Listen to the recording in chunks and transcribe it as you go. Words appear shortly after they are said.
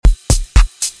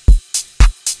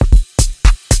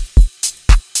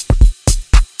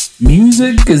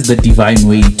Music is the divine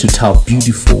way to tell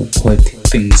beautiful, poetic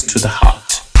things to the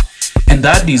heart. And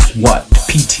that is what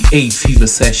PTA Fever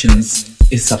Sessions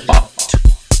is about.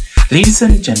 Ladies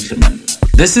and gentlemen,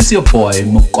 this is your boy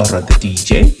Mokora the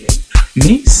DJ,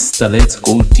 Mr. Let's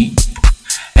Go Deep.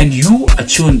 And you are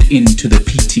tuned in to the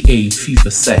PTA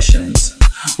Fever Sessions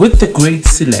with the great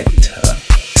selector,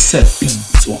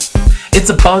 Piitsow. It's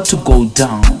about to go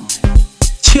down.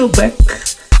 Chill back,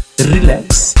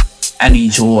 relax, and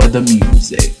enjoy the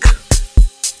music.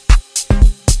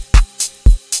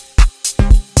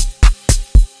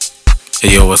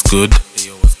 Hey yo, what's good?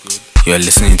 You are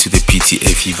listening to the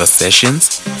PTA Fever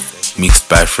Sessions, mixed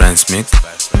by Djfransmic,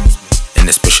 and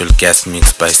a special guest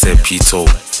mix by Siir Piitsow.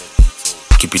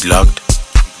 Keep it locked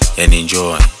and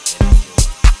enjoy.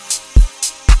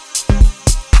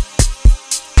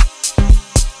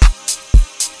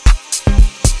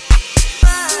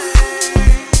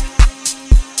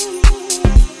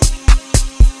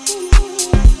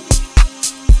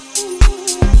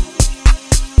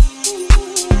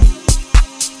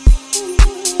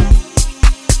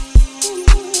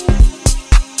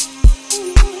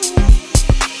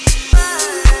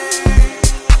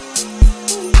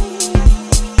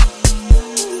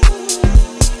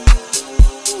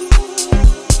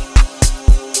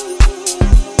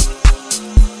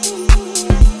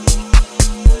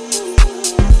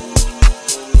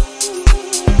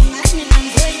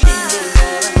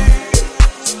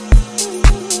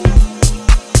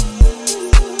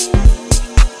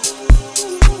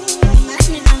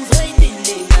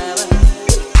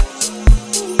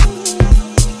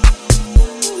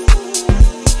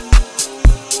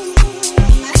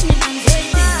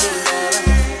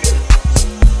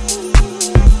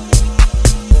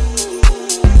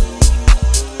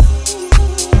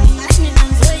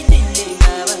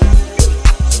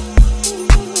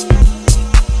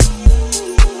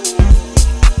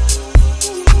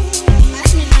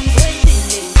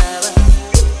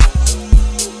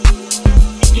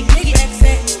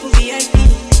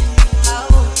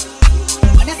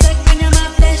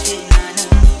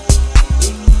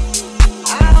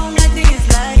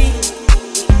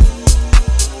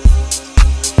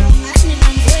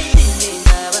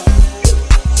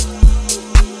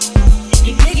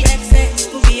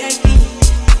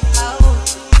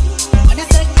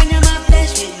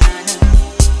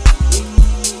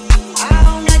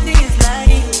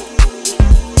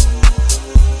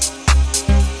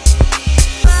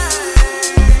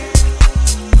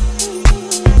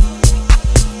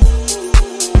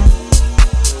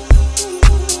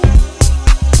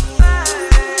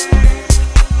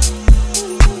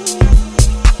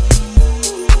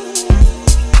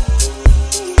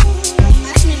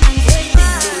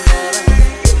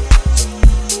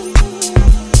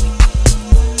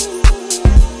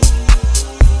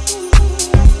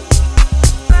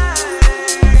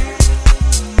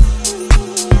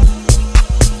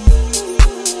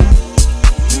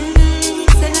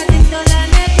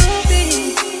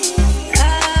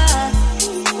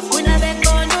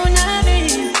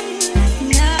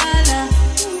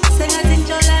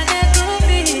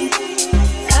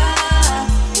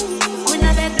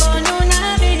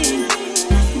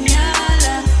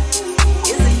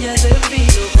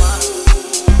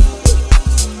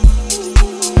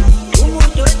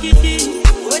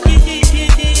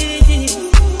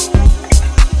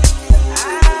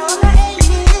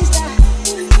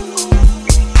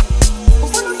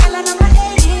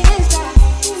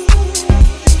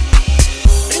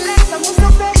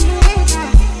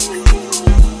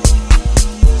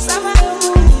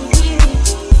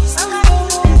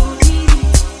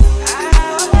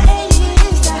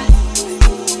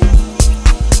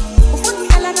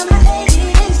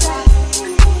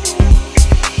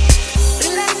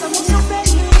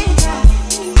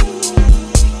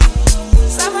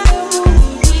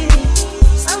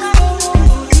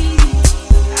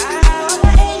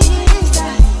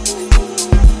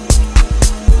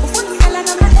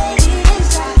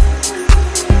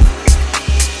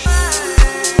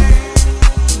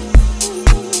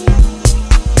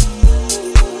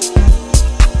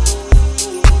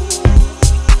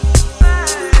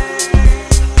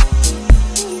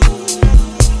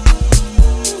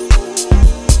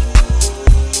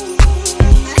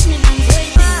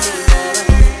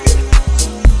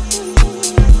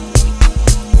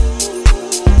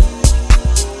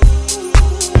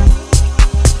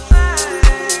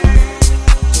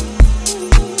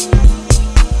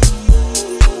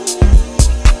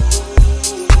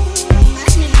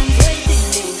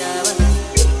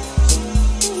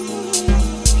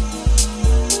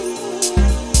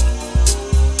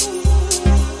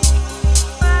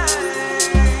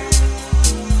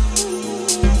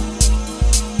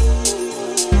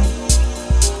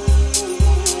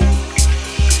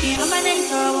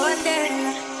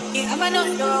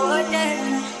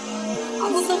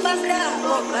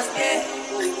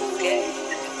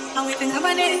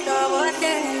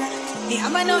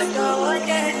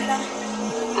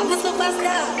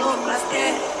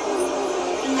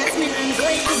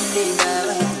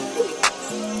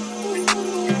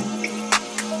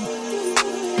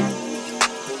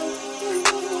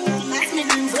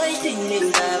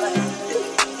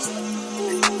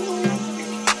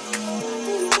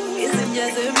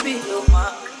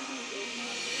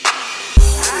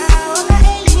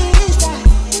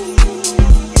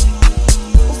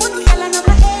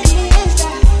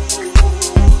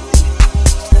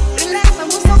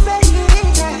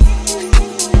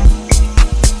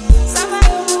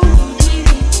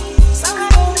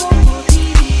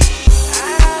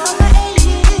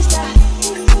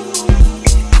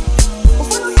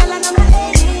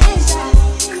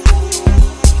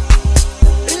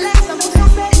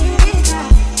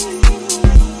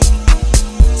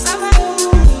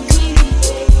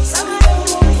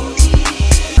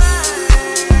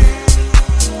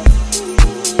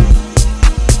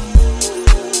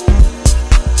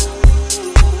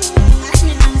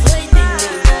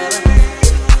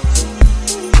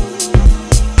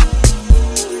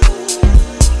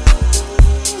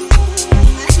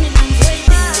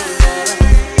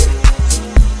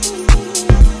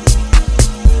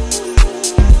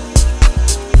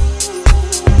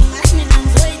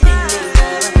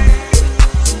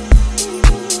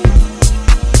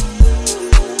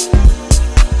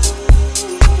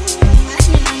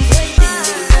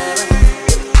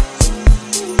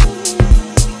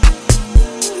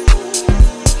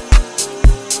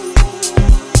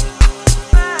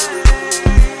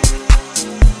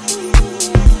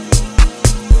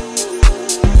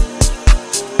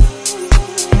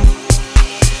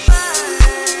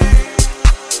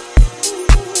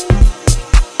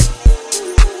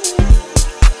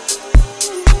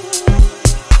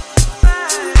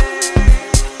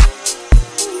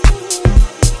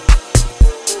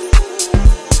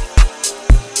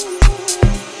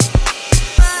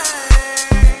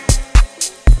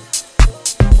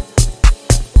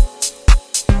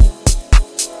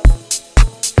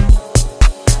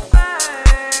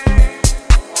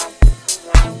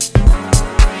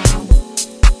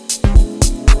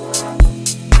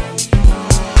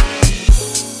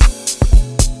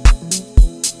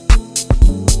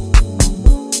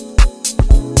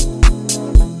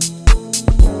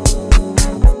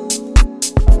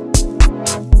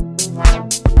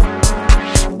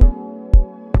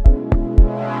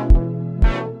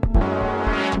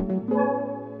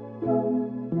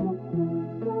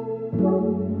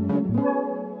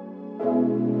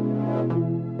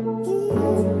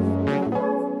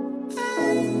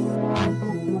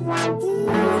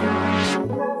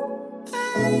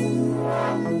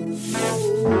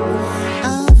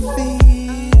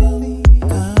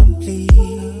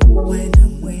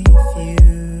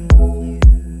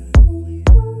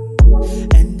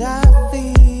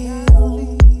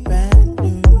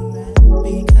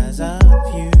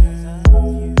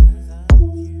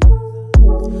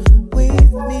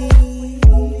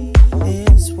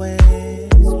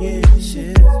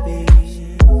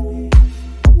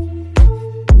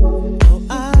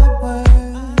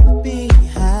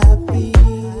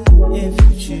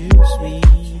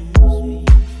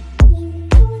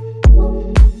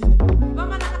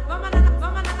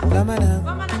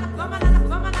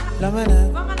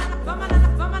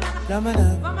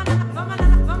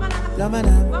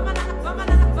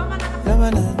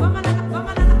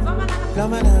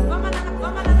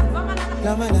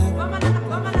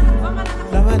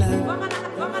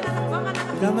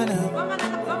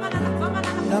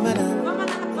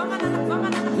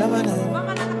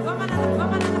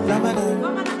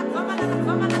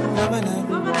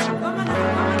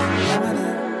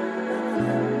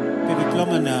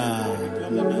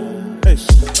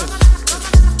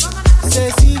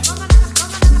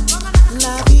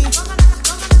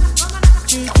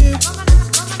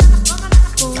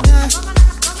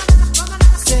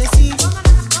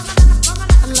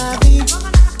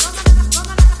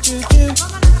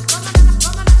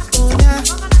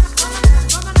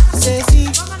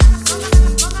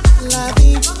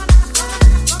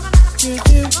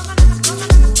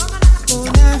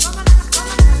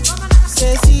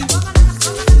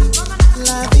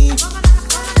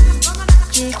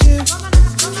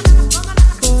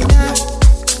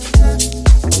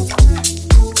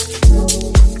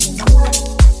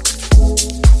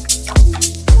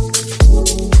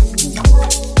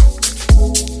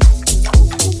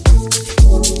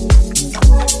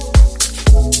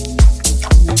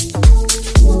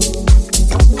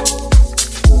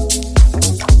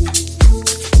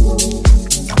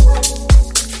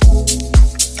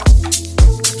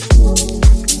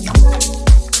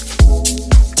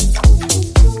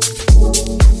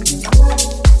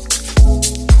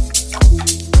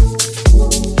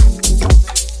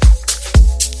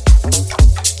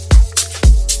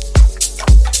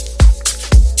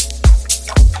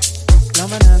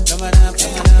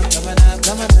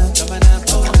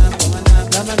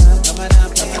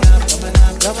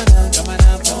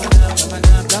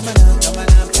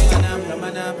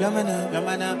 Hey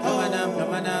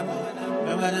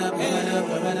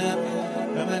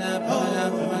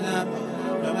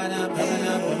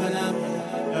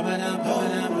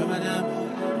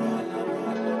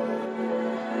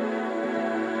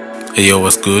yo,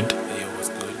 what's good?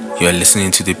 You are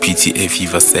listening to the PTA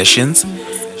Fever Sessions,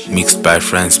 mixed by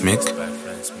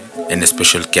Djfransmic, and a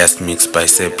special guest mix by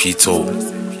Siir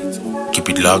Piitsow. Keep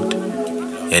it locked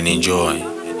and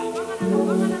enjoy.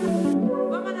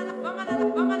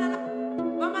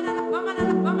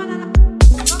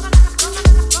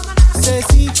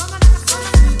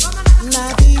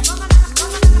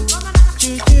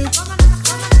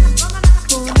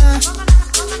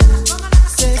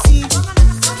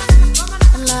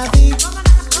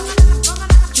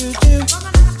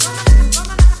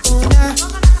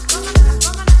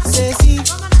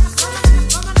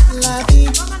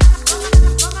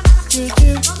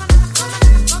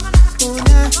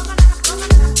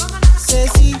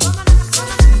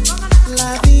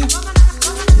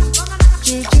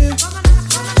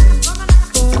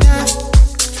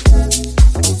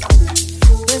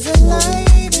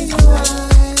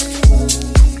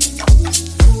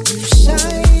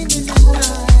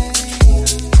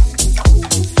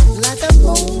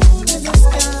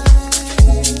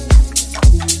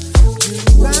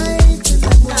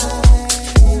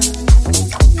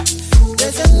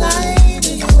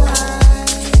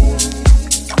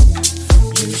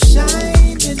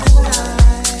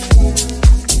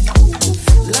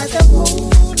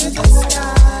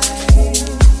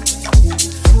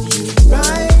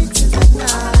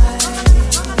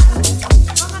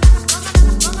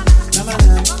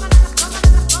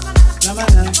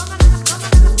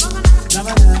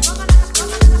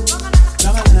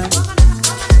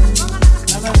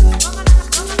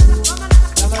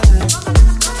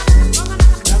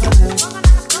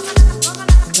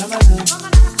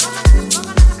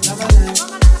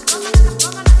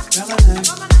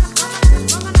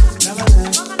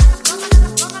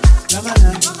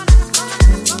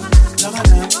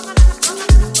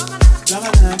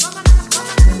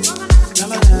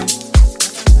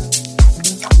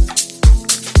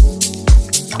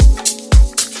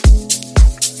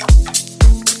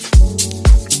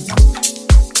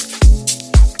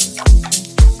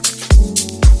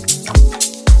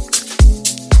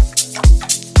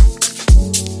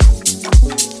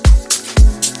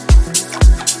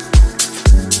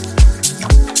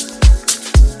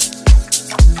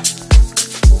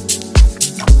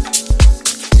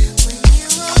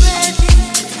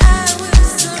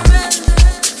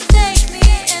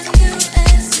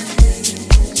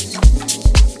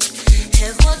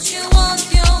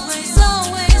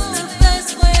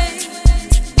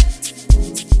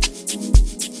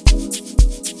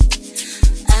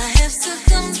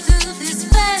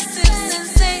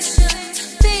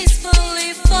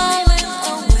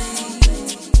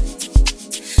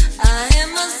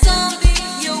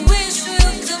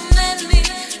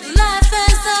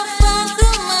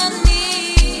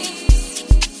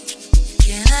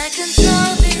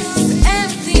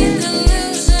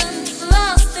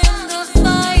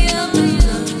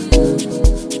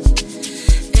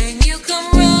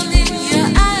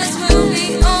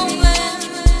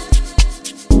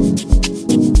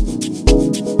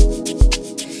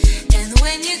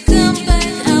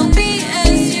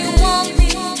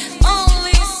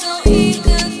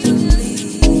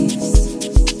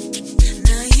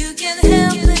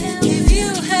 If you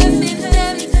have been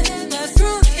tempted by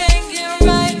fruit, can get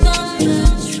right on the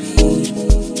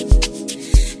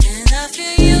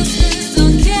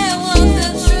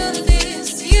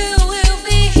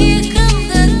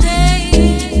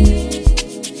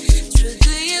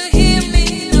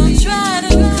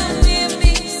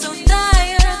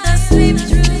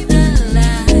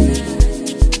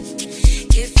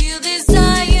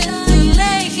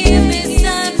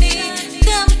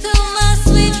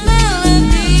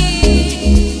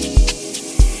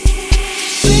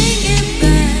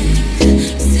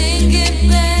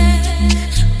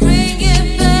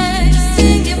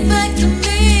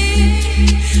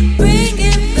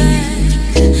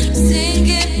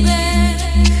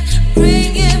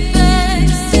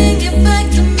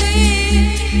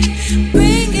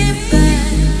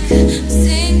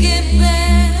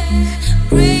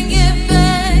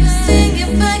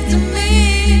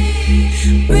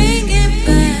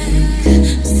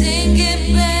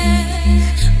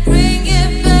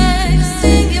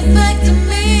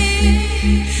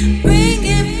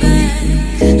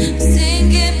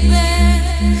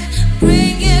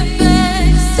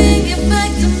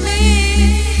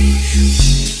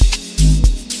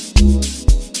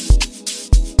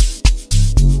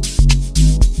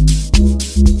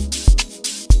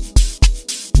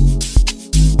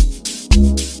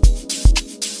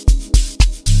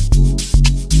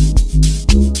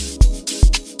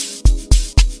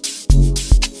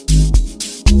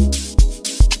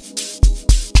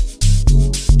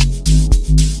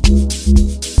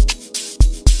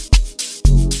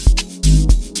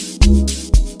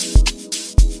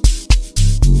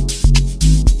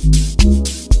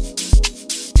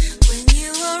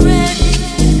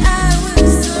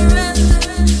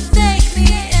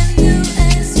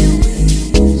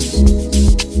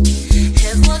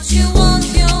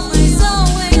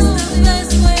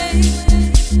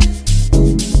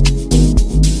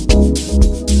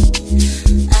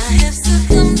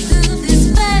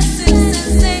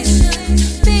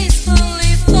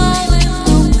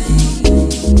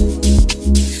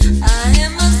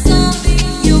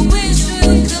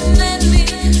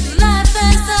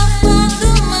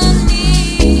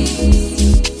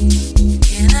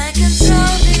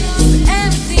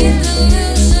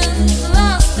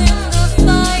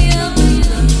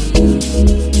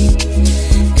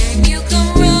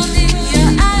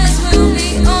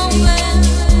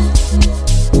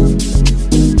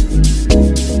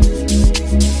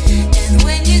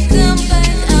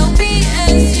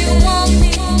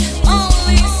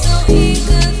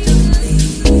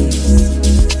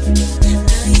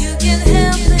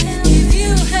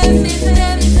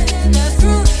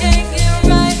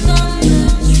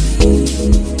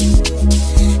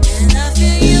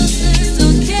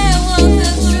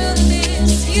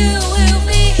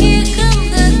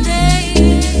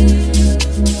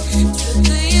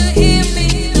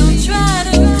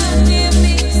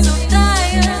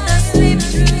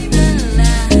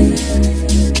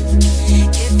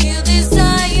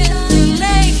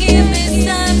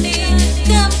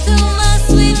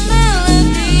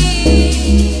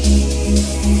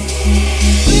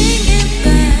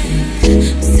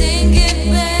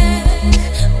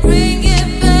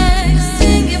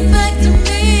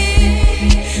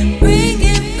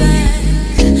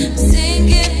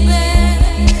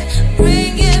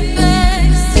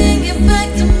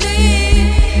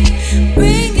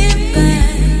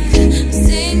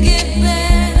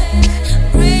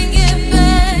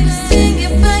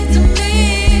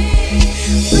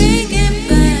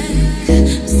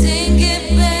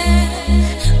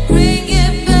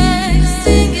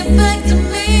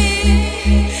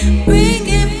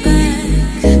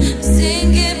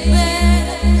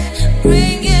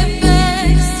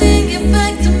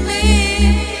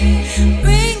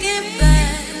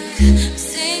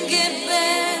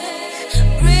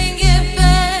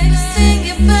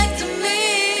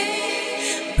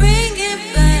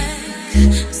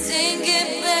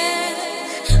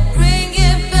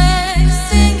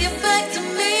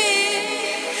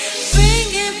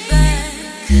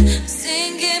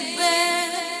sing it back,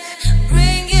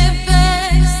 bring it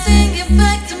back, sing it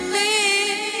back to me.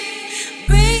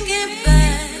 Bring it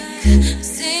back,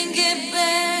 sing it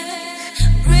back,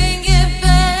 bring it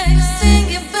back,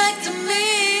 sing it back to me.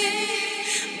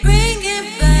 Bring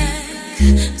it back,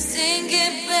 sing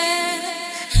it back,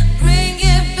 bring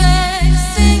it back,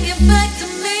 sing it back to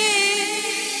me.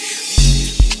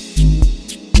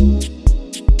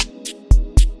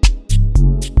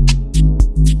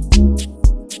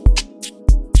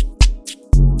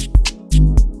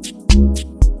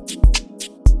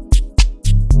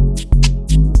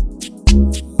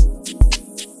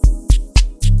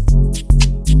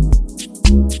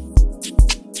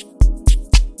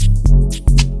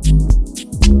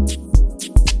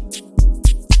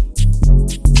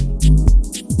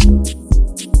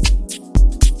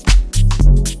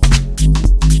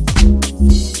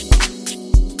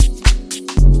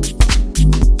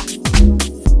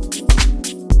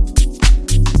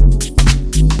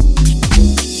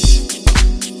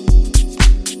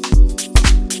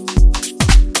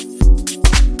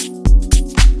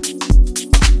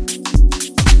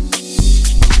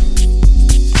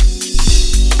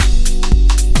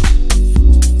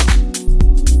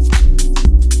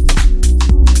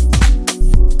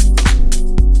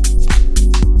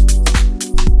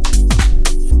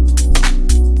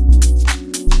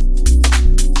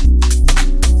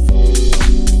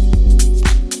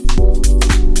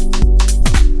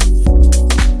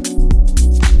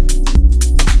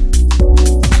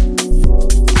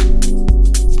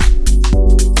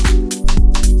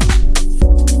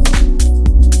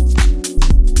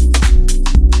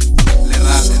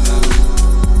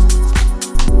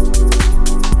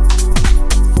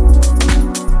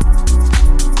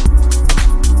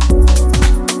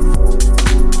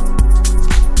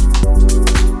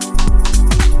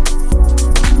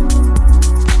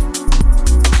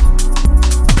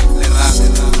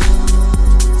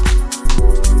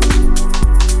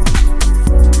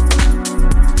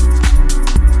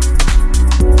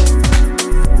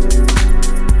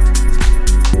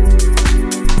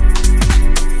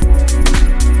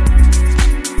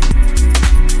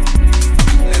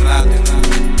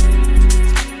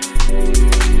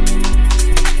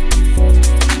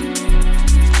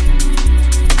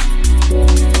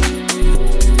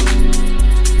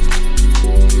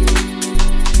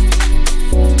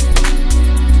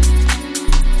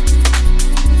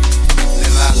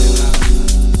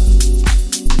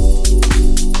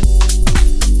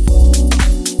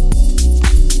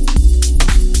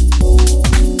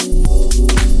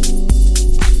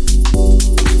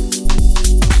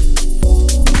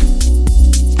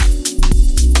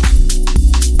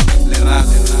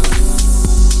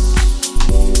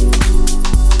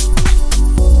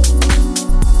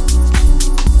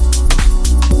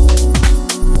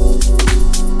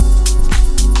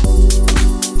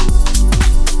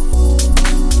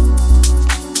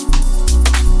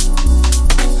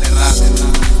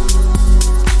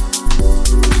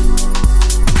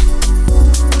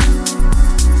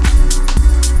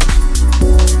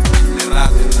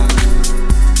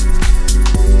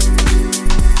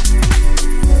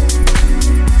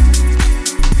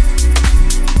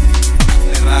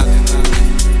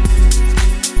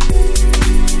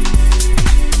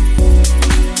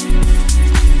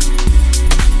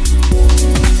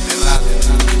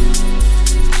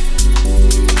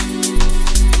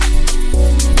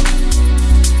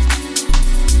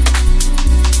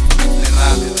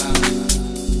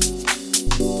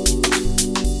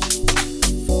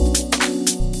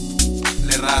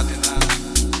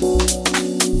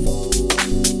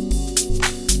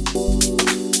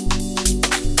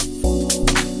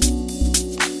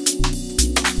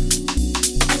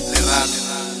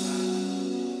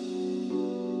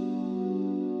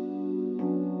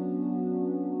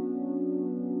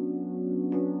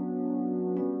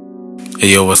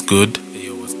 Hey yo, what's good?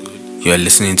 You are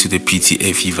listening to the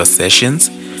PTA Fever Sessions,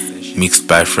 mixed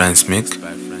by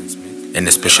Djfransmic, and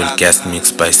a special guest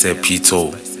mix by Siir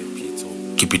Piitsow.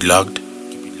 Keep it locked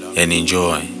and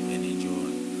enjoy.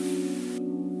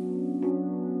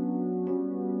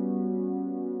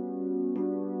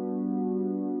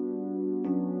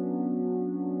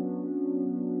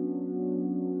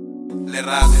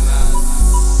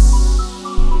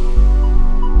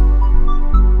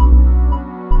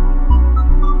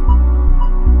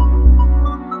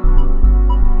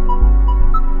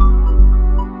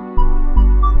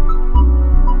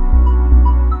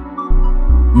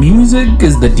 Music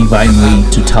is the divine way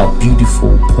to tell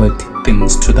beautiful, poetic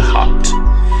things to the heart.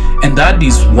 And that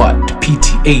is what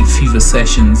PTA Fever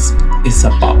Sessions is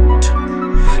about.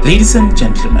 Ladies and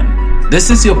gentlemen, This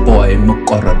is your boy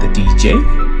Mokora the DJ,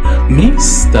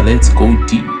 Mr. Let's Go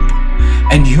Deep,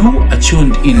 and you are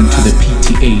tuned in to the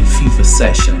PTA Fever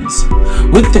Sessions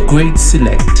with the great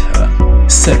selector,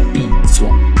 Siir Piitsow.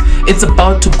 It's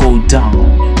about to go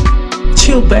down.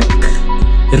 Chill back,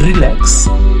 relax,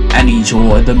 and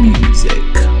enjoy the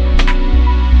music.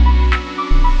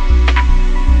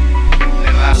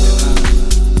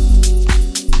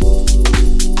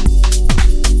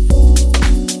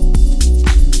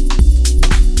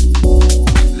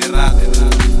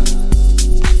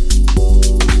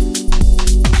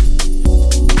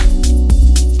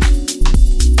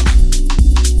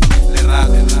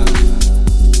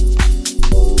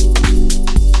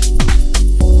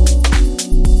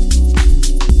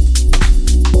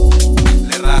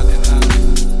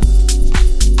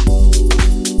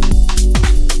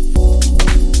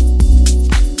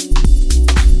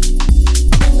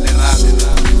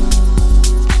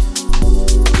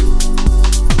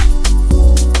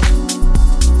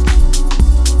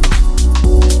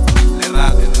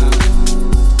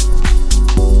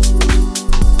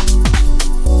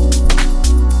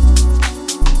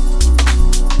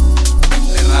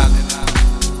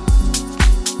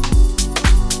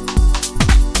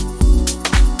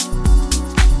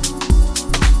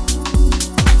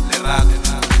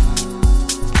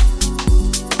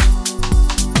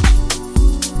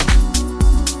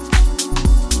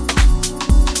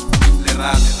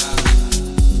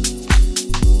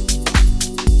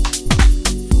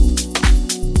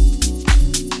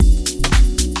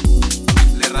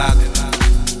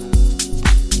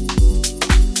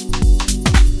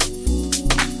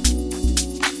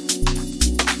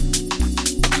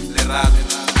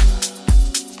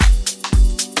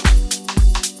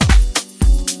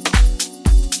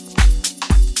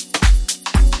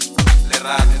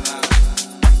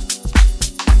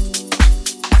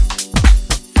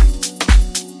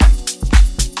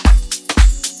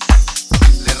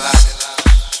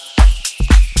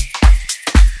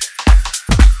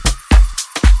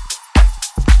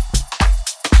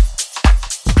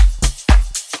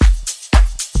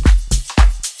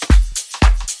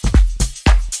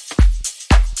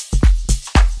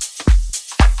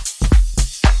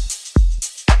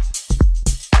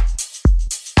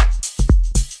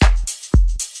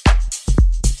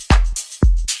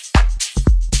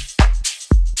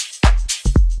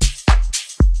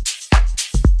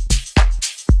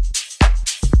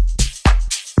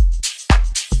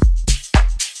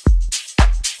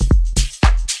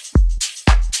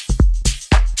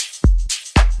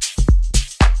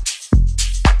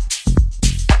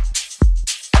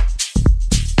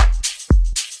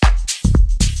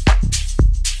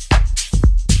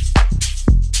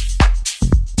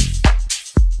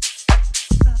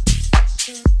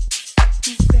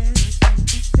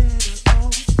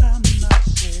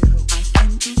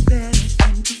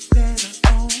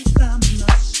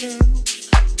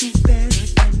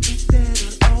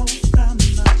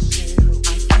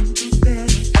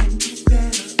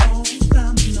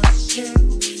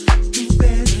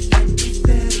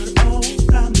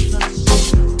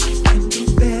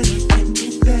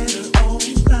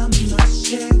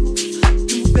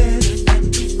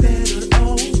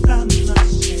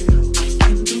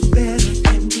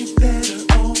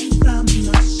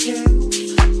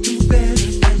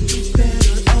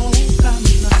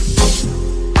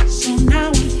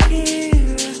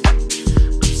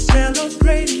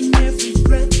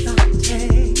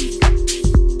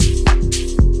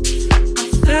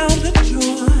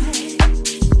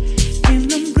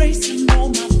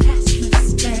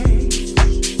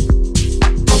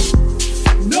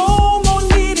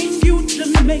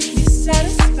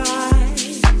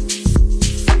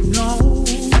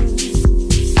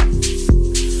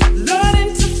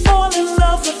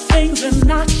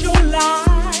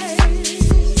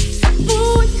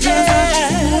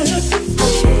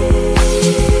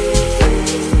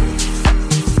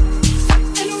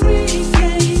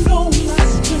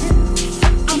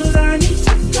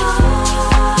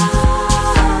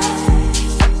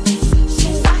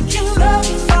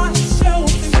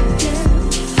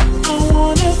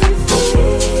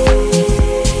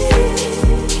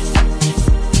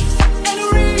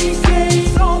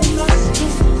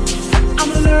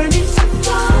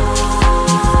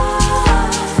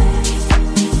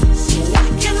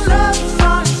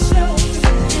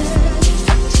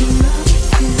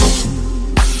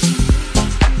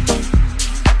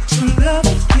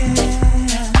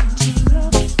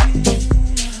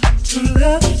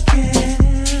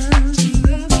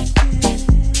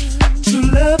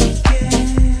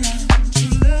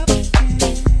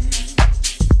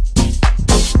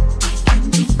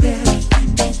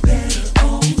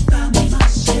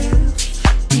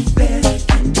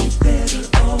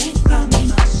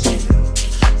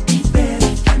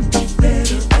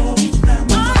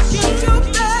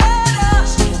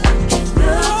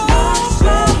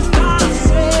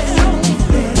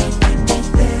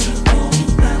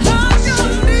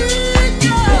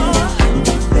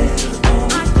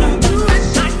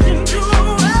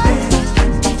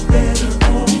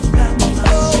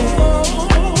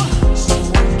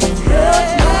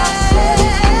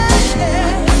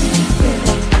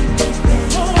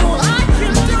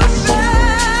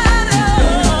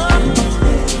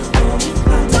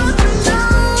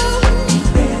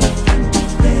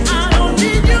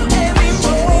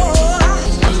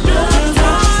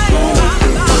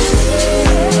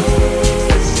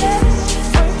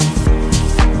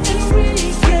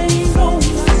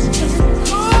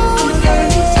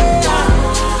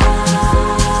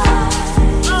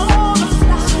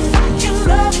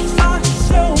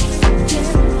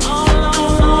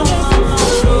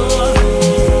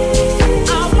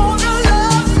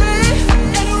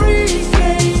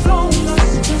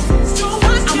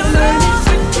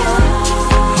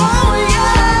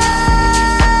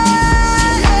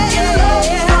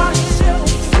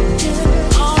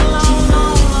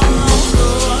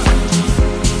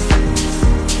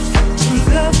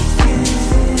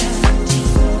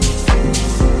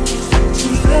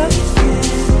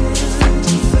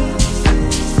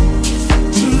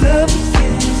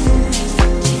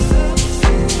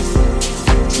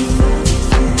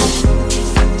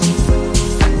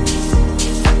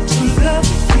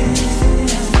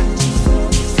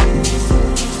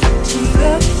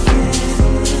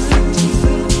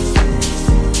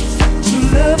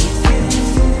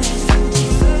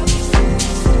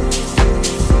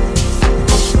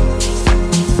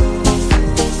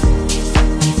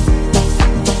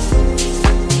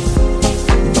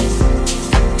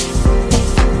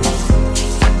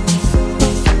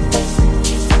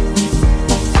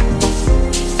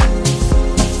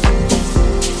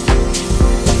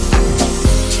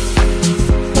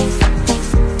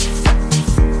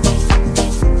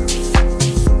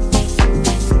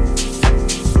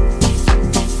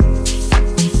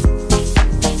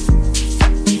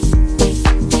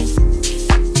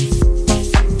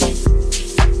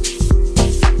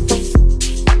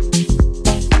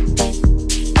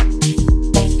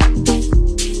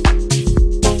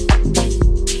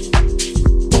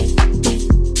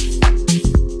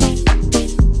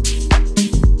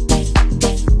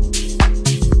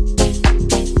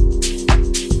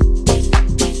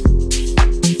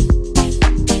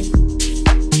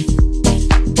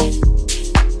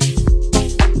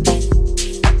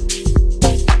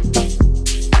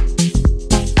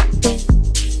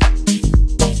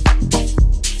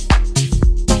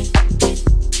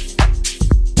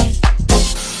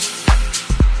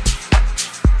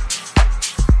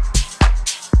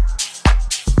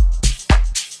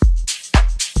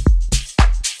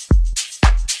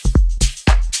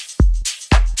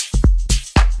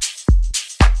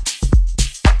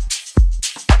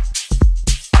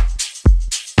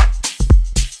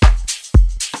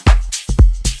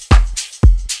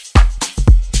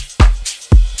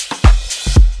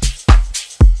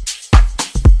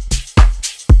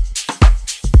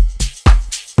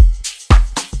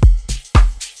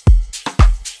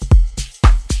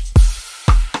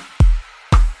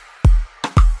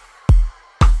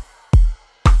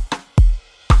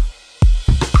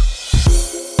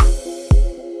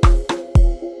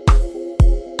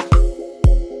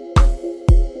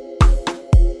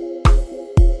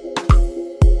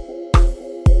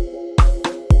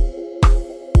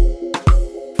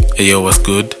 Hey yo, what's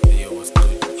good?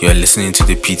 You are listening to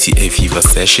the PTA Fever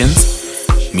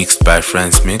Sessions, mixed by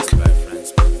Djfransmic,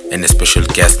 and a special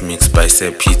guest mix by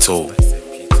Siir Piitsow.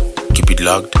 Keep it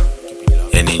locked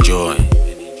and enjoy.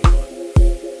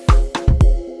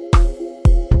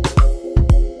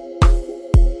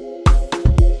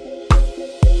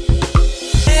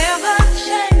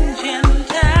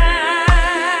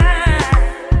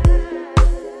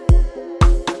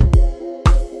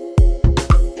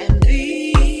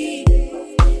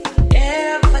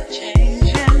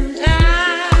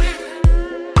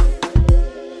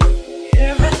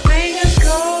 Everything is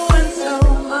going so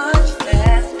much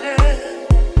faster.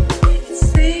 It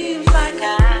seems like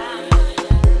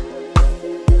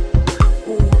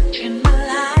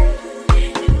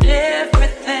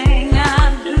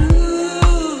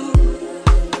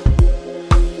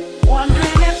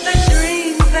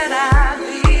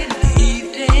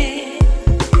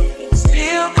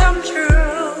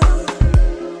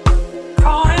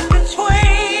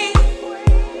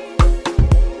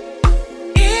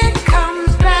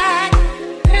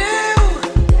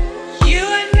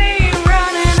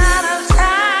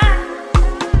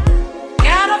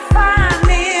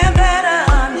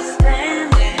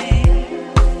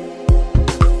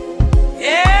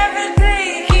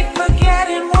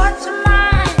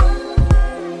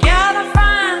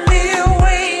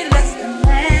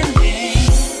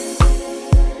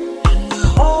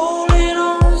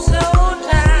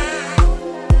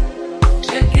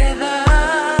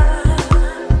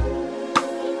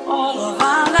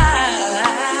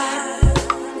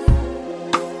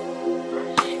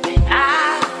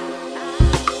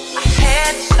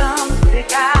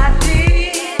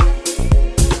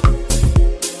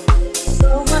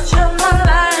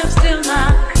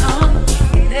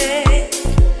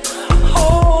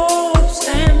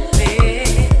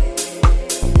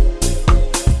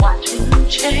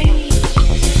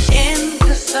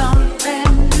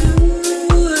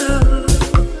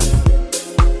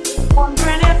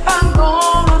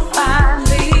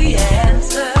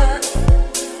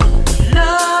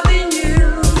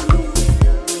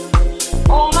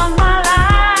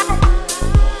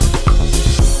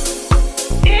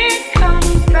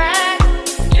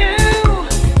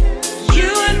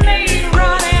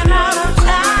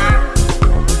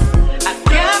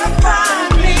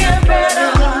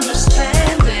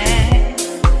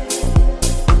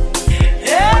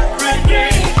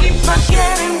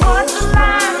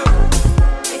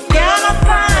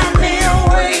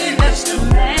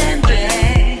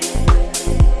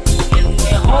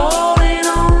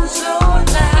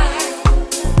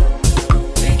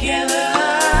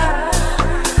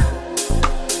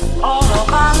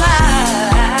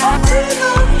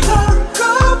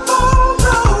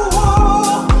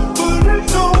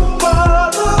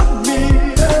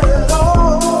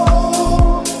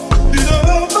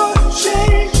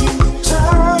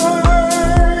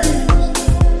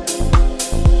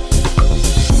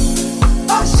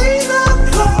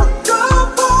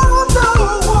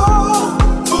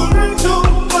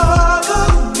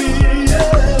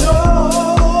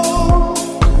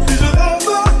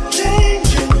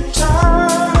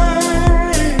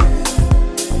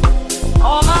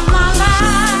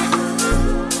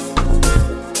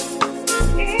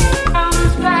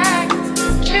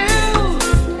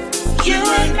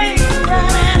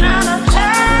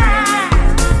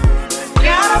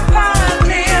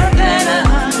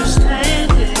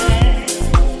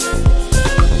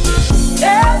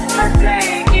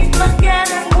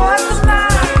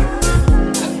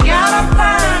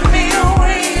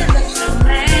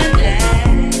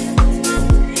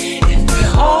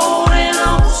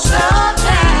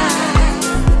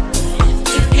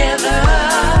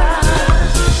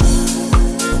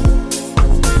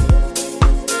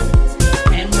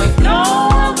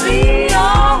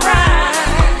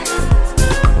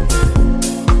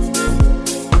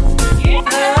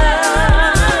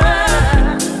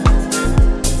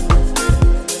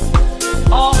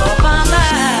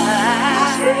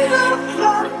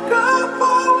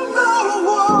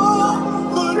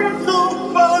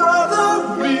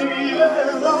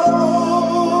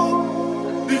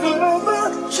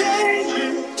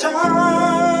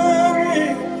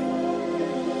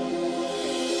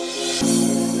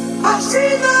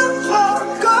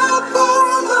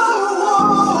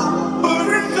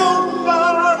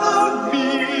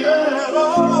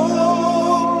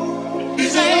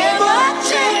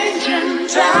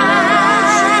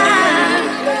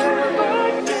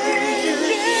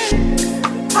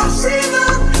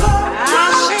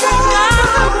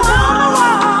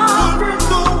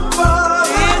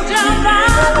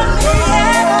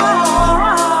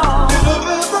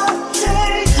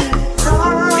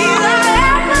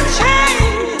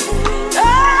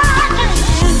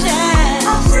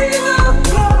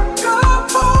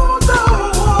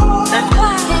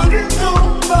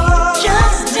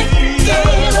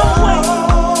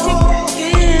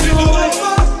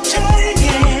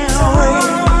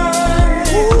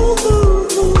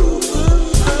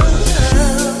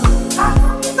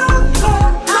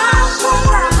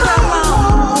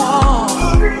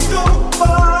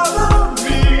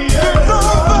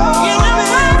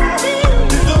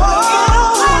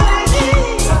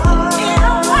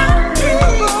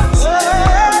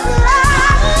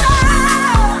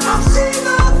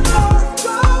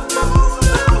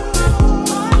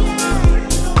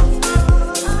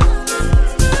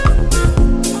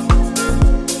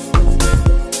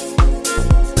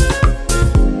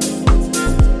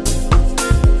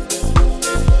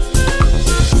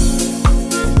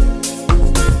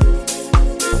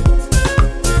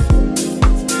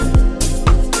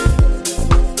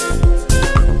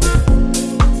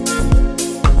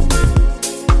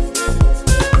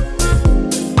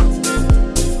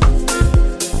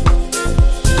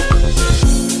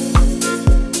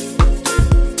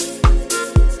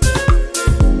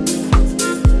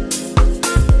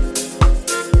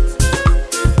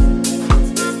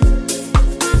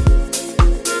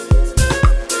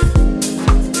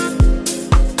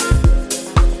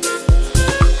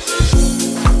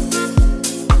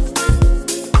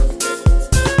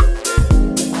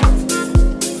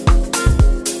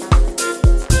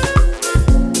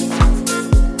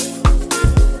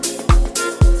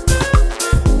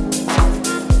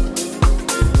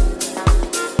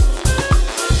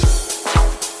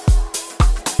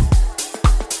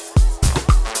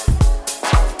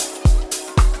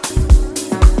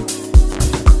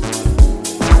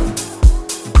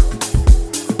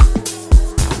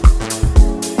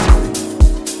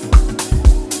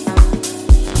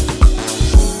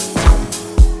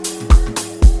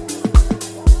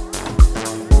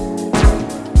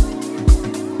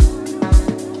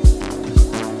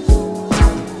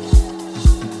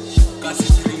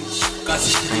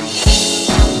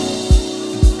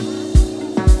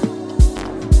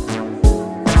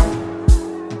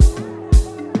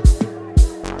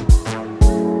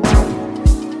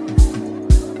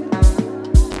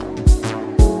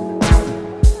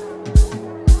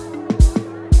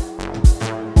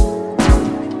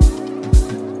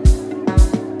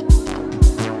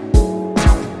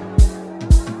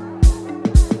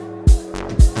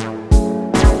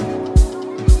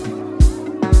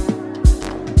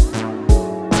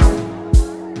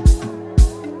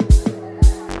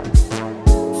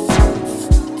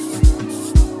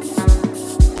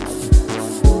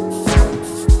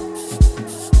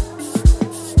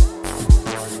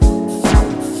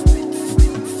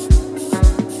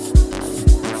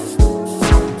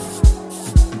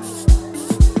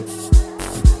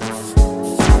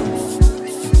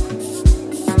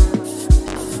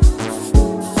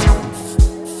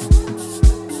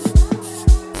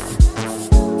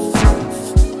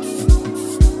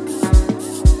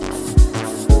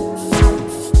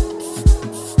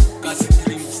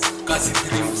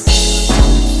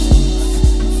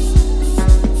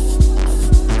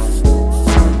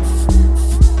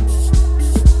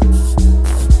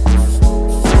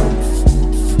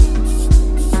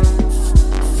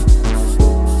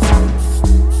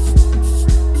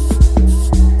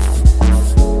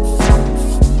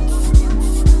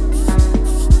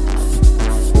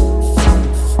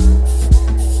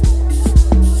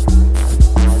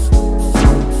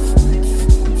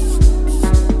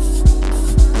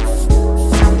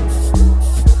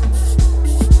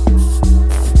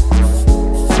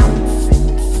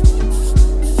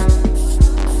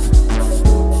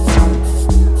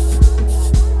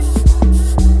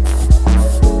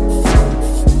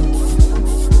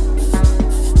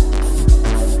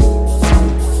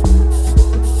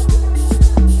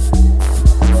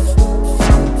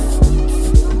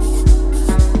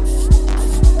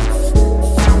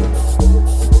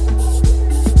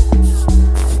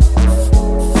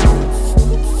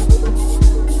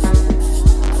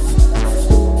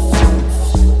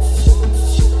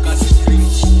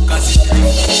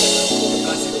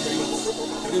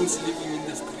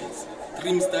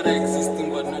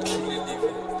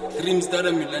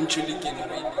melancholy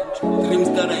generated. Dreams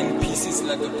that are in pieces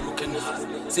like a broken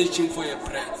heart, searching for a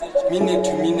breath, minute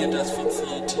to minute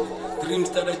asphyxiating. Dreams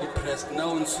that are depressed,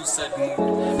 now in suicide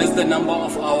mood. As the number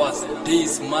of hours,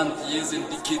 days, months, years and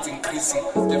decades increasing,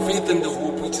 the faith and the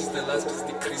hope which is the last is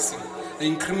decreasing. The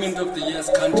increment of the years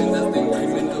counting as the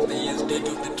increment of the years date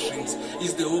of the dreams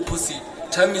is the opposite.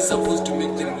 Time is supposed to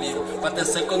make them live, but the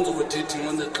seconds rotating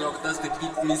on the clock, that's the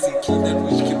big missing key that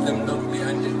will keep them locked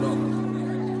behind the lock.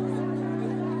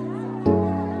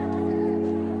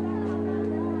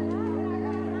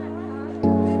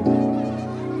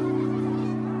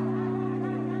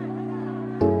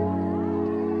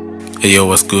 Hey yo,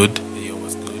 what's good?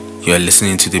 You are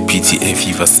listening to the PTA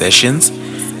Fever Sessions,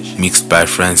 mixed by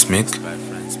Djfransmic,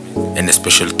 and a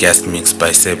special guest mix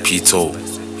by Siir Piitsow.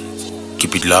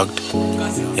 Keep it locked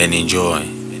and enjoy.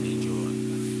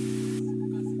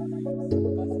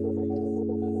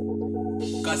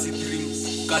 Kasi dreams.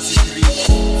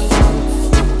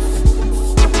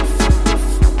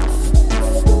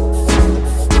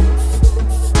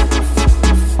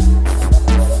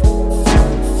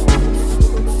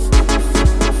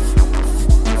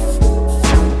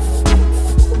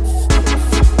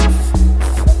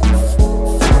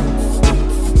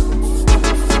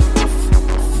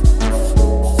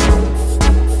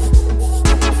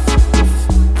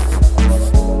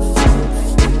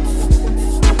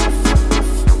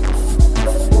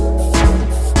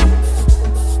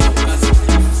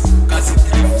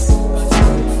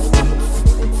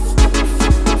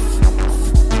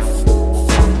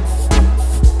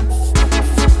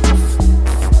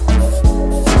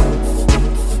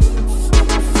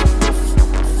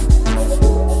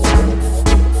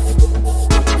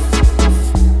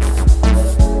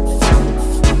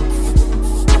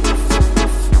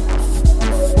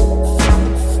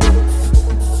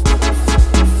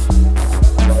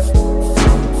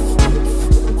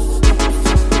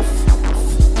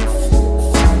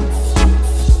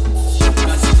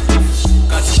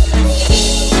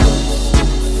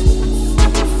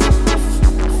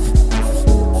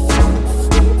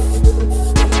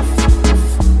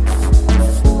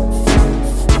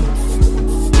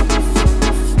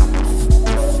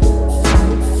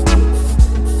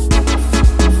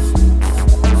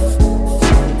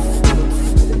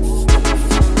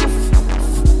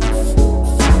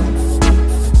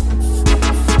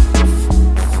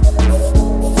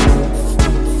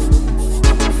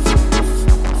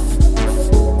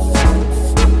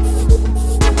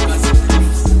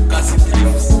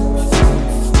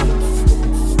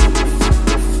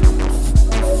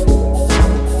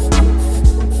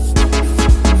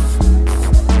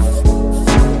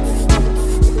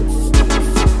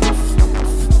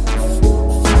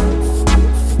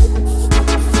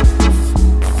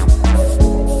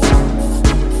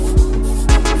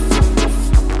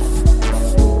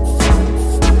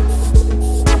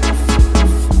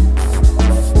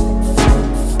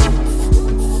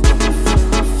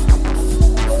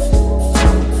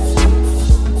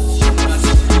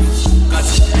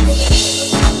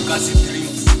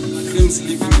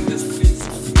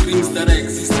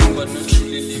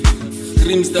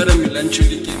 Dreams that are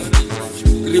melancholy generated.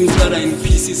 Dreams that are in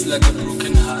pieces like a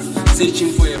broken heart, searching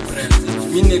for a breath,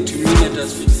 minute to minute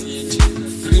asphyxiating.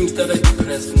 Dreams that are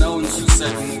depressed, now in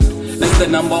suicide mood. As the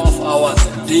number of hours,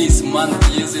 days, months,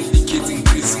 years and decades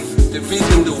increasing, the faith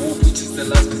and the hope which is the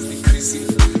last is decreasing.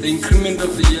 The increment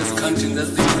of the years counting,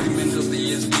 that's the increment of the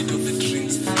years date of the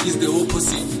dreams, is the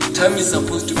opposite. Time is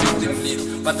supposed to make them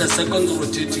live, but the seconds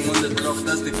rotating on the clock,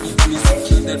 that's the big missing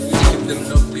key that will keep them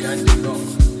locked behind the lock.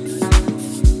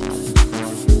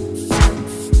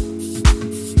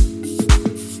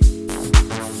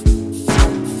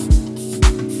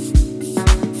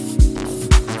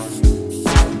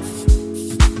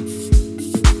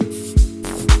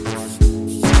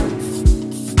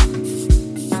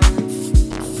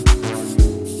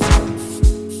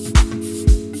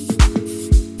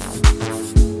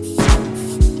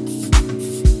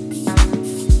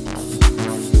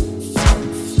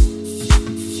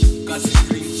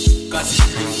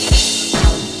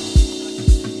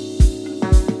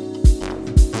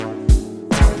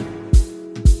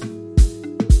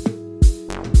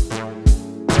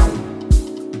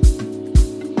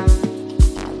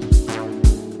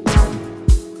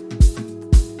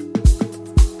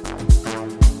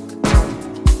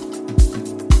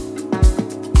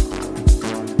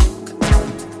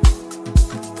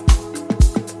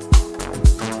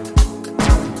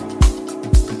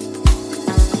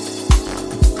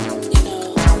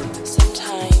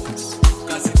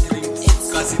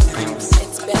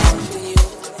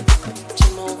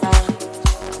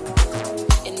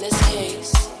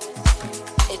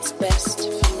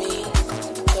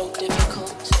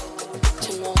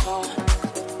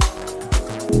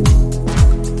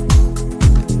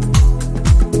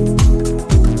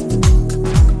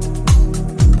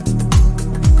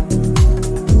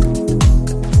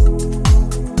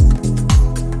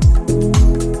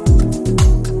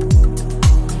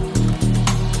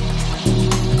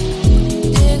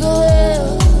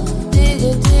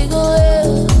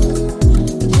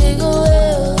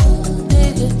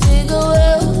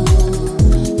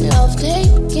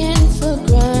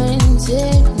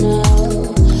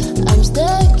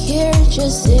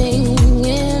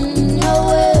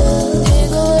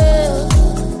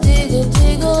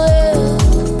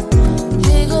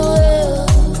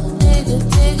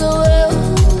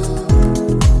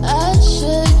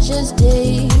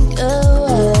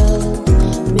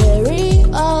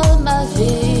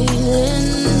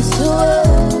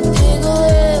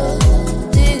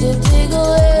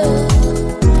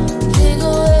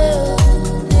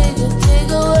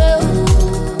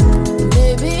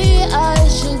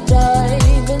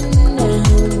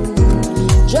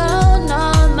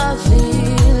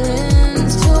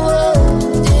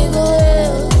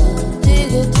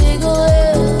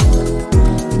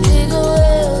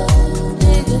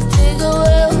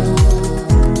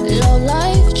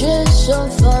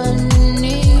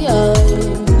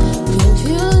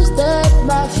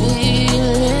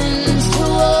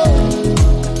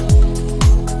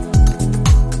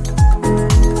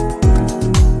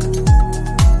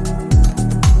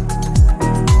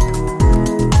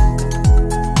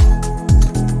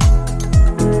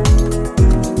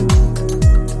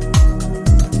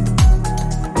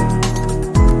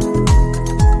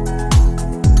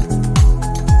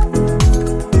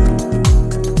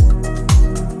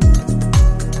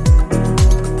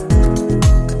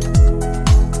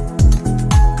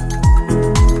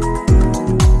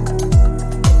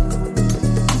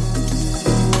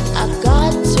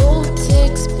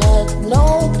 no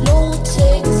blue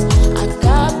ticks. I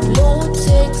got blue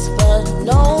ticks, but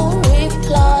no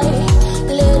reply.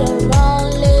 Little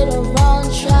round,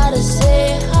 try to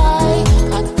say hi.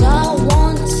 I got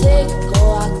one tick,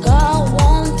 oh, I got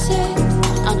one tick.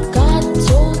 I got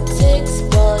two ticks,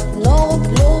 but no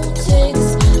blue ticks.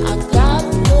 I got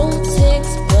blue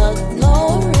ticks, but no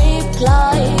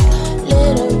reply.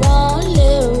 Little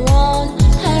round,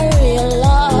 I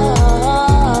realize.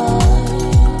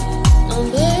 Oh,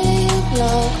 baby, you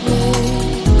block me.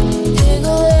 Dig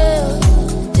away,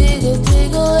 dig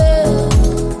away.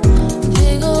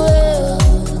 Dig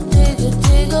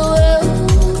away.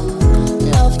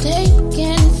 Love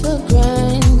taken for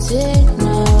granted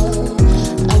now.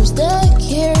 I'm stuck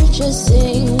here just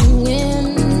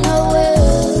singing away.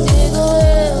 Dig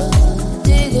away.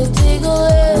 Dig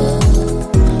away.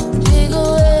 Dig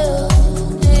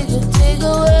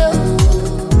away.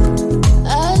 I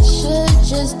should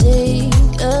just dig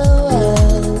away.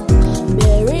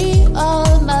 Bury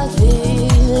all my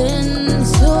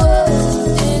feelings away.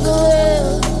 Dig away.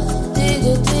 Dig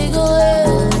away.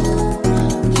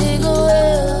 Dig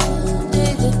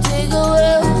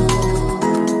away.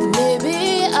 Maybe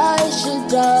I should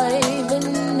dive in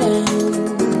and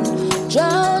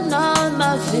drown all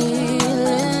my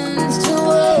feelings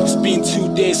away. It's been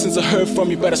 2 days since I heard from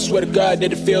you, but I swear to God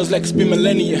that it feels like it's been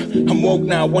millennia. I'm woke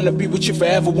now, wanna be with you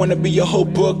forever, wanna be your whole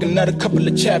book and not a couple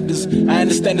of chapters. I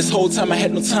understand this whole time I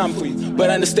had no time for you, but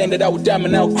I understand that I would die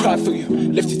and I would cry for you.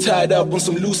 Left you tied up on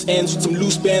some loose ends with some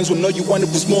loose bands when all you wanted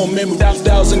was more memory.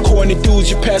 1,000 corny dudes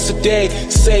you pass a day.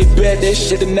 Say better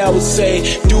shit than I would say.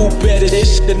 Do better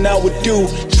this shit than I would do.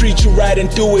 Treat you right and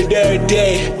do it every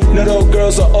day. Not all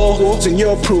girls are old and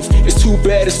you're proof. It's too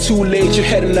bad, it's too late, you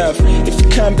had enough. If you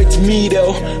come back to me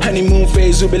though, honeymoon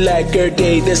phase will be like every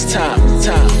day. This time.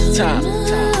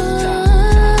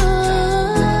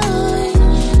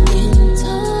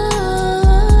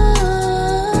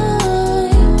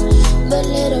 But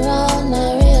later on I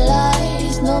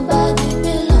realized nobody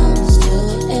belongs to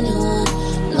anyone.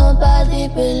 Nobody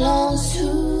belongs to.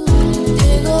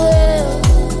 Dig away.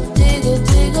 Dig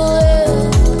away.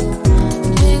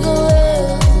 Dig away.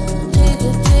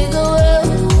 Dig away.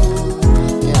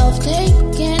 Love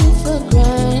taken for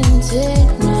granted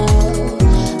now.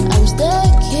 I'm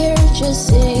stuck here just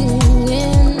singing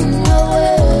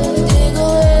away. Dig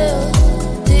away.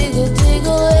 Dig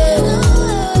away.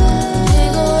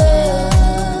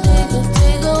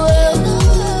 Dig away.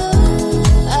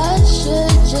 I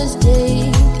should just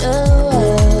dig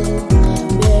away.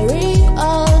 Bury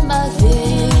all my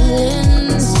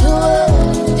feelings away.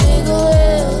 Dig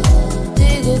away.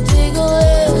 Dig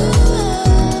away.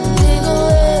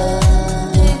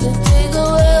 Dig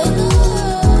away.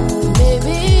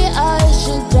 Maybe I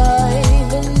should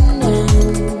dive in and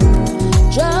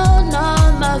drown all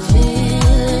my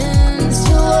feelings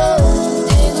away.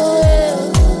 Dig away.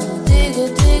 Dig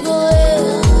away.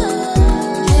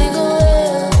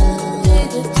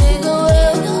 Dig away.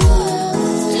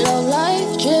 Love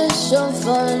life just so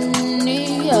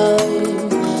funny. I'm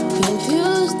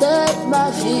confused at my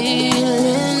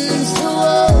feelings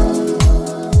away.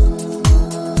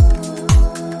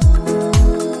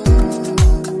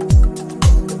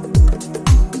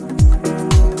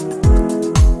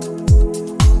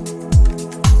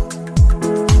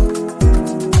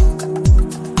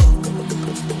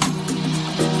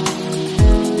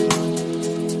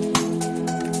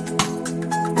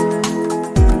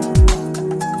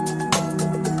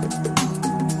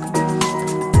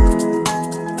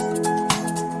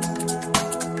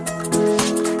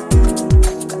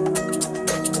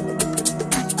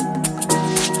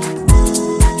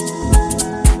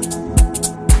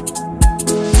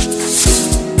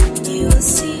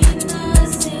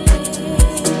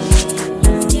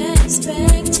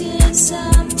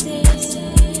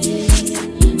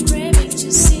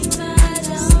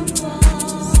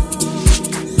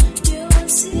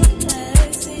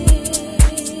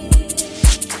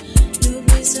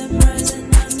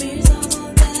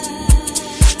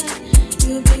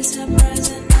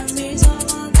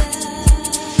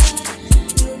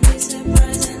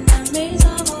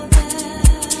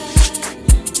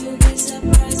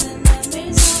 Surprised and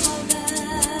amazed.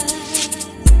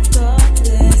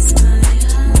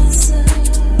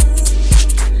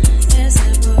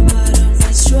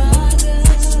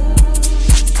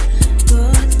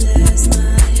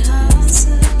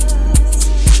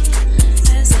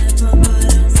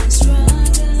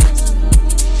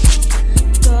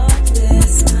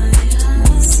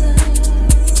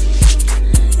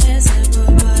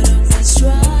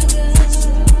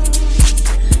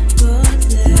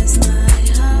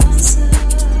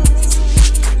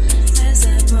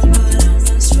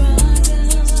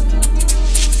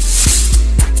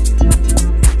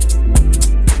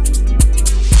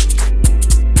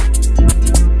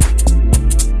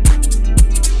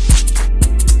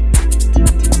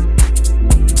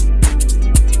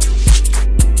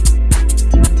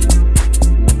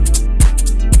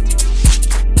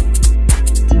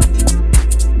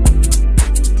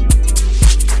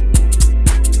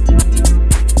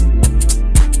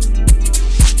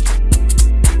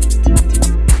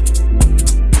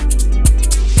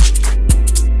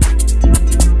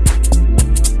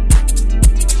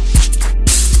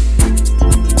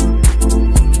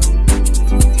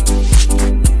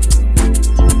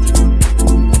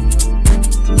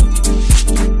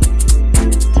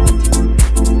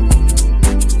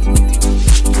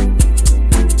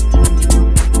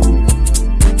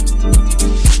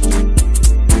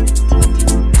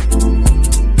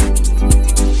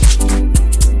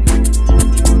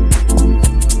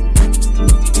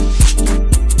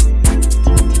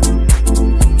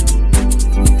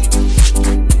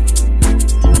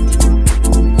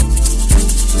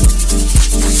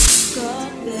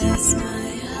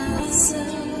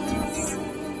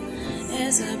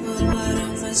 As I pop out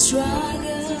of my struggle,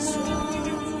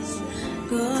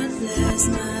 God bless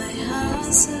my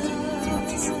hustle.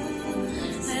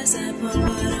 As I pop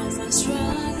out of my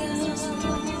struggle,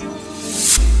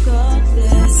 God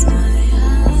bless my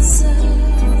hustle.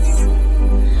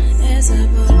 As I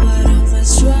pop out of my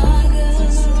struggle,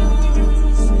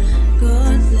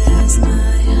 God bless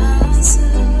my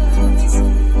hustle.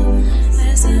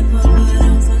 As I pop out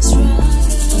of my struggle,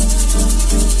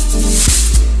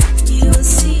 you'll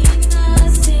see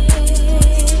nothing,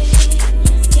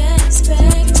 yet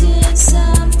expecting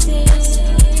something,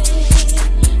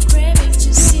 craving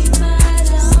to see my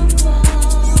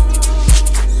downfall.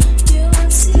 You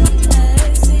won't see like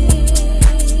this.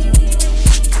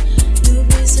 You'll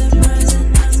be surprised and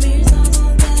amazed of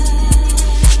all that.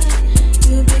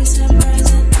 You'll be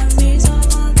surprised and amazed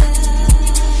of all that.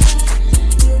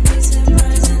 You'll be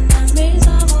surprised and amazed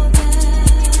of all that.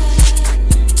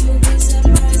 You'll be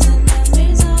surprised and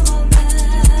amazed of all that. You'll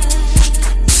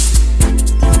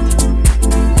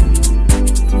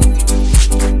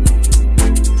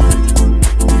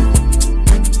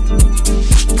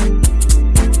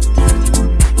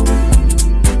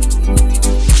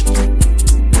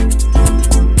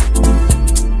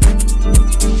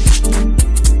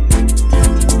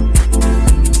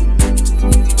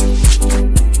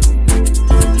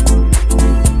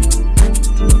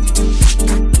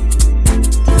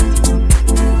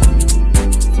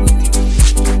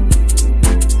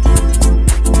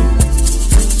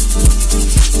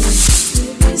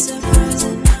be surprised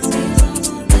and amazed of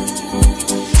all that.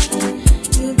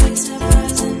 You'll be surprised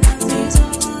and amazed of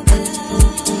all that.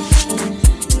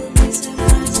 You'll be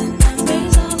surprised and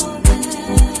amazed of all that.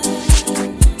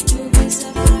 You'll be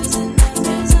surprised and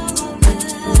amazed of all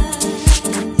that.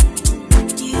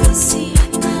 You'll see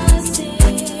nothing,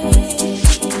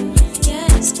 yet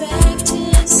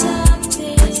expecting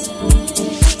something,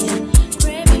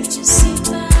 craving to see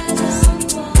my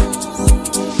downfall.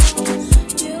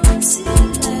 You won't see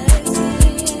like this.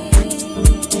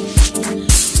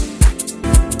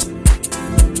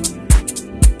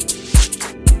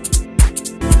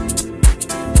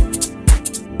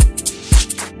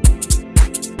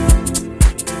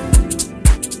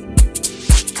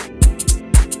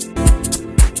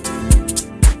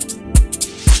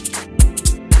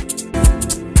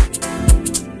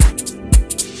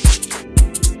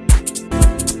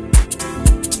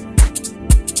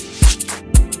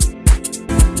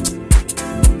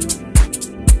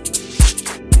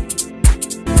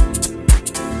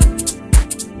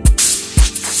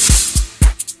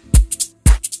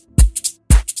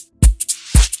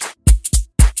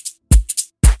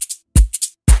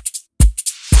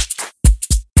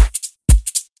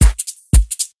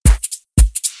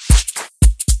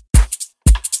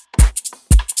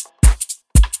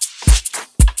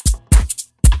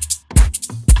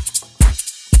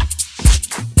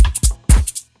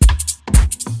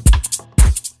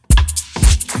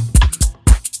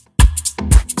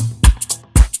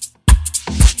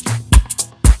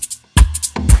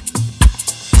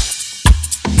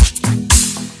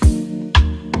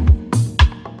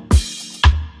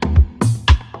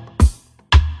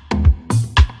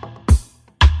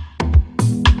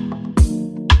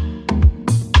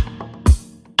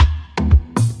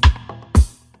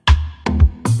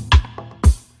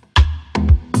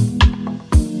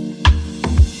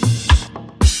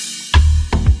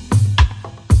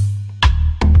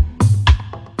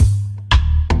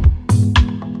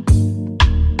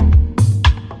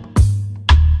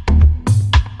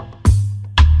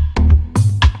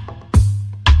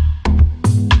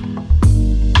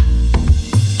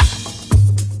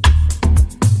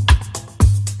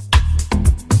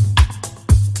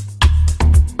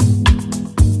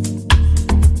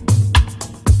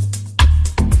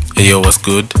 Hey yo, what's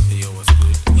good?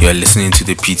 You are listening to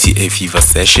the PTA Fever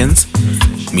Sessions,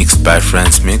 mixed by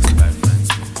Djfransmic,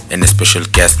 and a special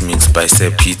guest mix by Siir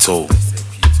Piitsow.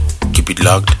 Keep it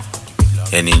locked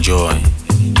and enjoy.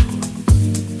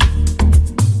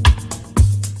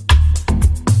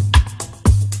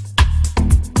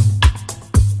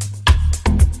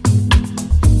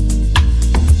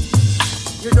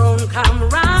 You don't come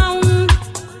around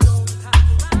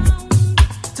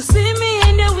to see me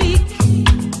in the week.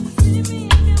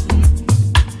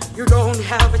 You don't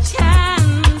have a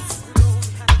chance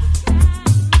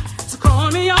to call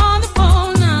me on the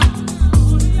phone now.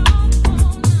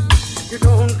 You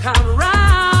don't come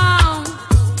around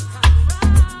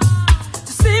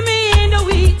to see me in the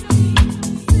week.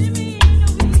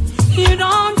 You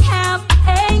don't have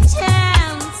a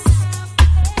chance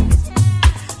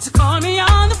to call me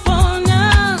on the phone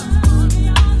now.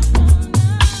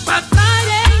 But that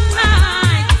ain't mine.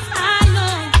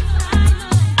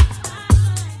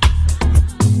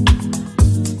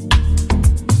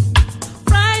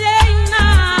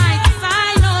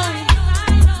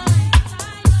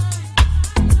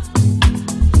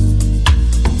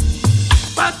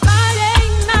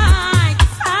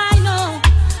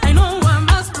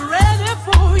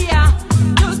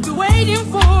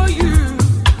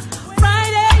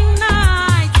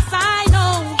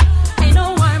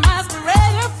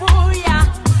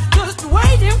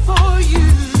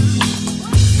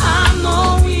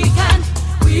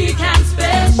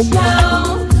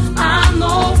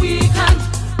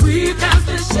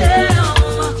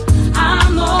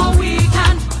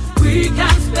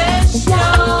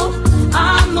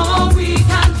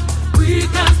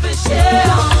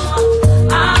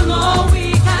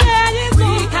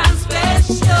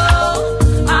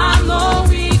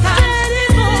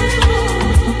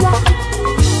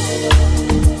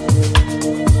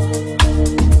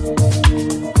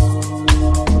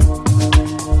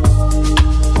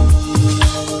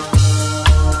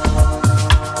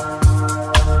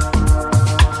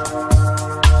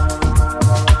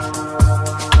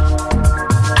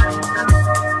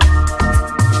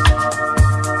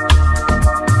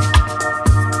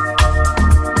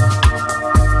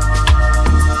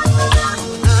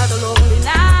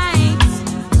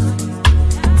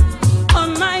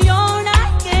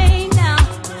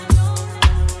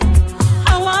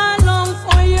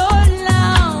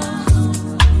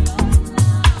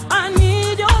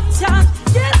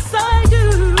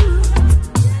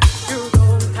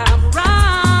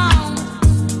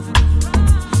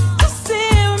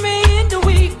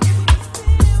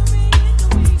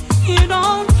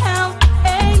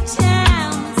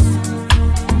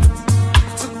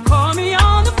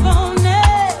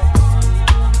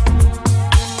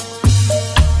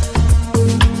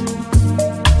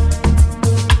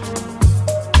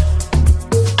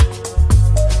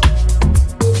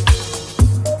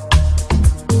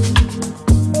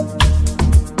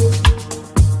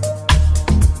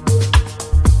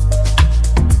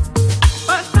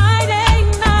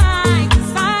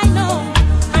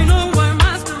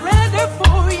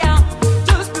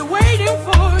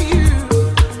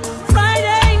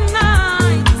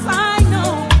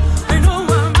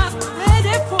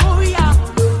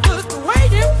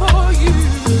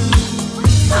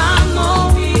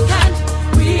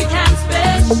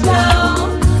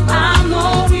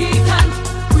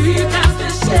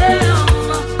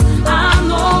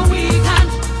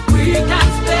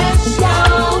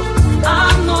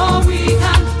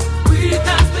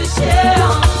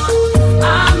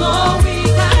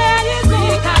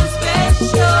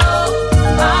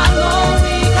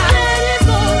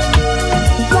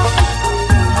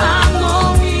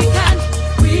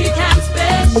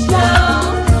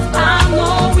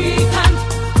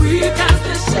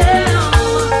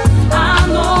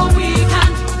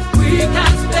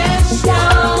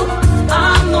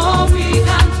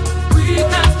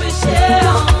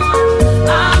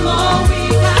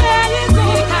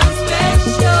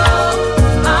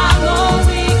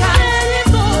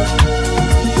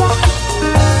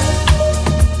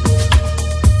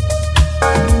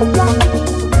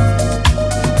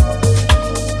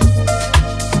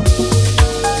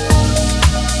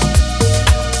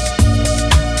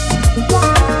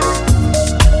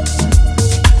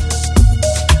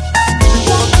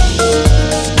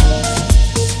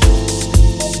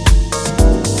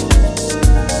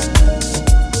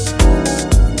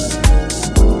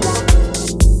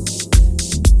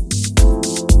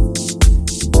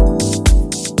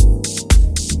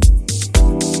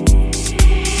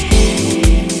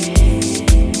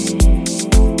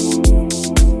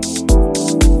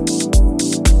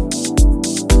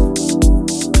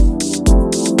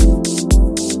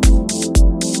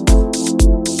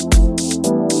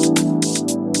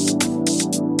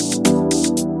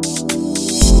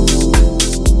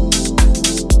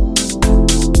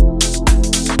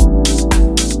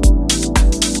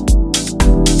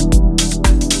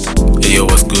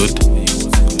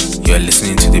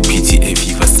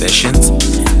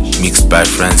 mixed by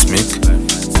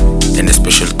Djfransmic, and a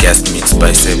special guest mix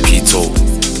by Siir Piitsow.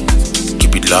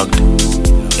 Keep it locked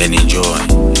and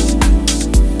enjoy.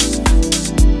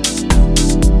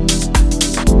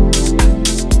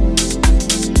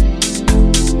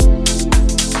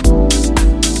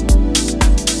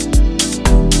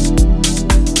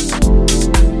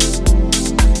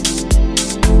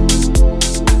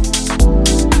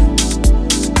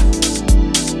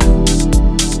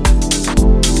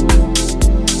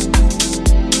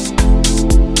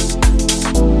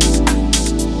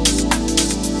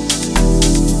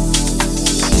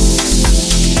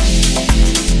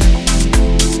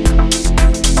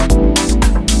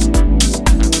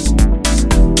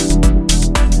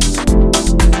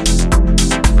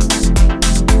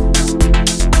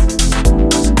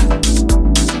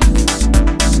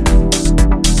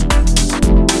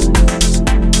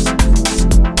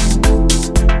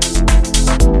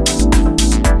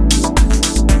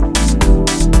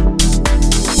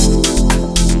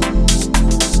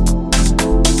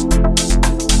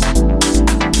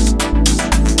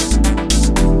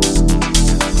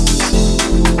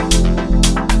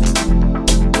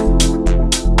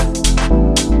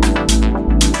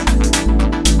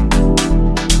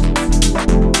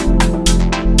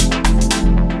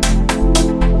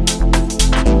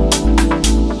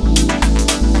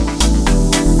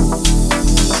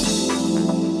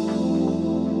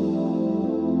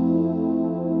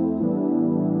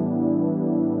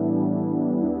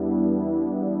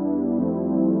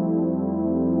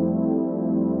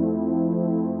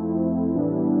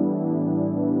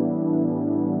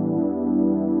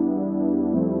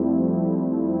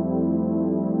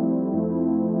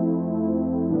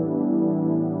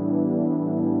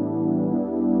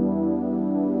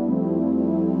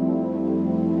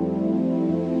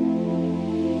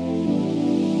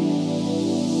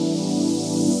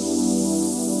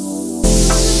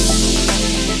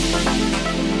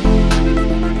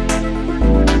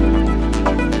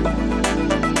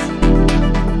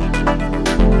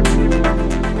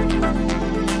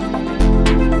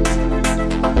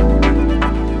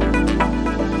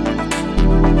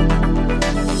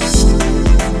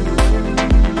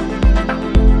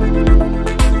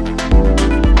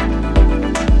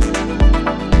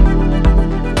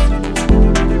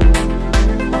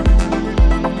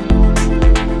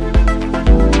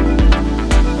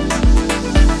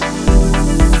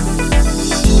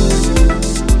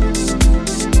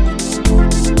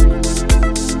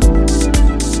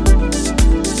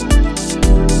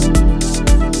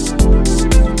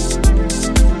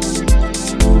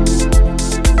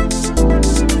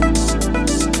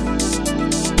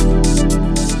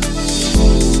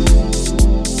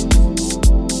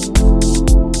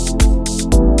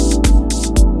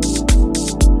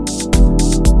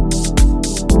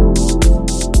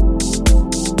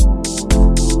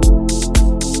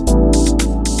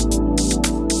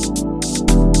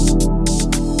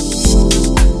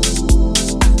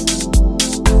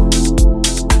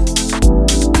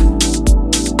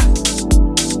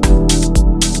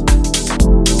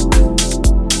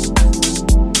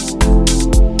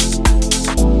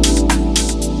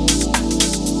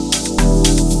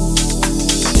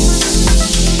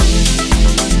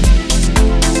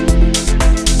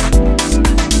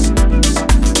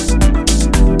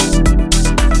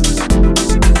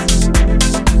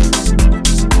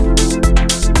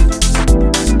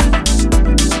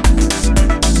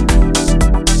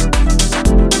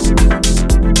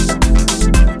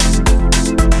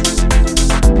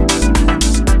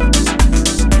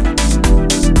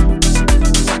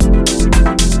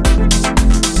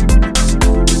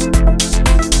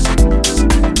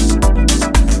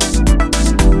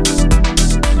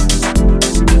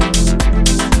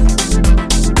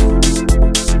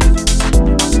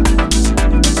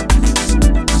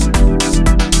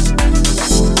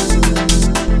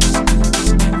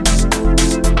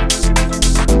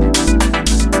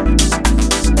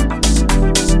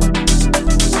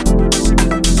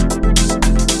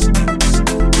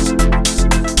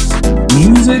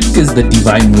 Music is the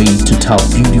divine way to tell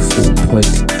beautiful,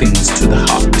 poetic things to the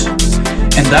heart.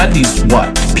 And that is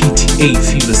what PTA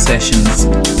Fever Sessions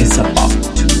is about.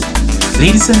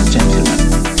 Ladies and gentlemen,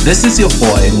 this is your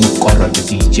boy Mukora the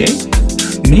DJ,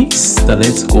 Mr.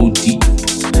 Let's Go Deep.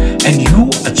 And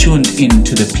you are tuned in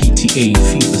to the PTA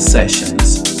Fever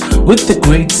Sessions with the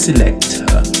great selector,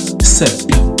 Siir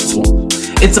Piitsow.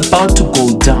 It's about to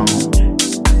go down.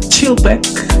 Chill back,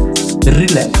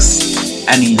 relax,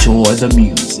 and enjoy the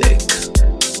music.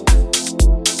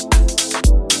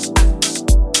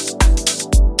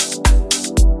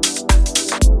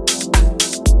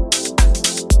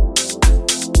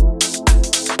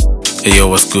 Hey yo,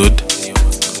 what's good?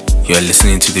 You are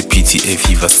listening to the PTA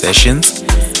Fever Sessions,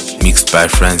 mixed by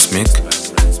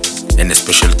Djfransmic, and a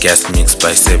special guest mix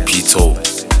by Siir Piitsow.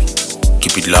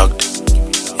 Keep it locked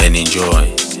and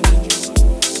enjoy.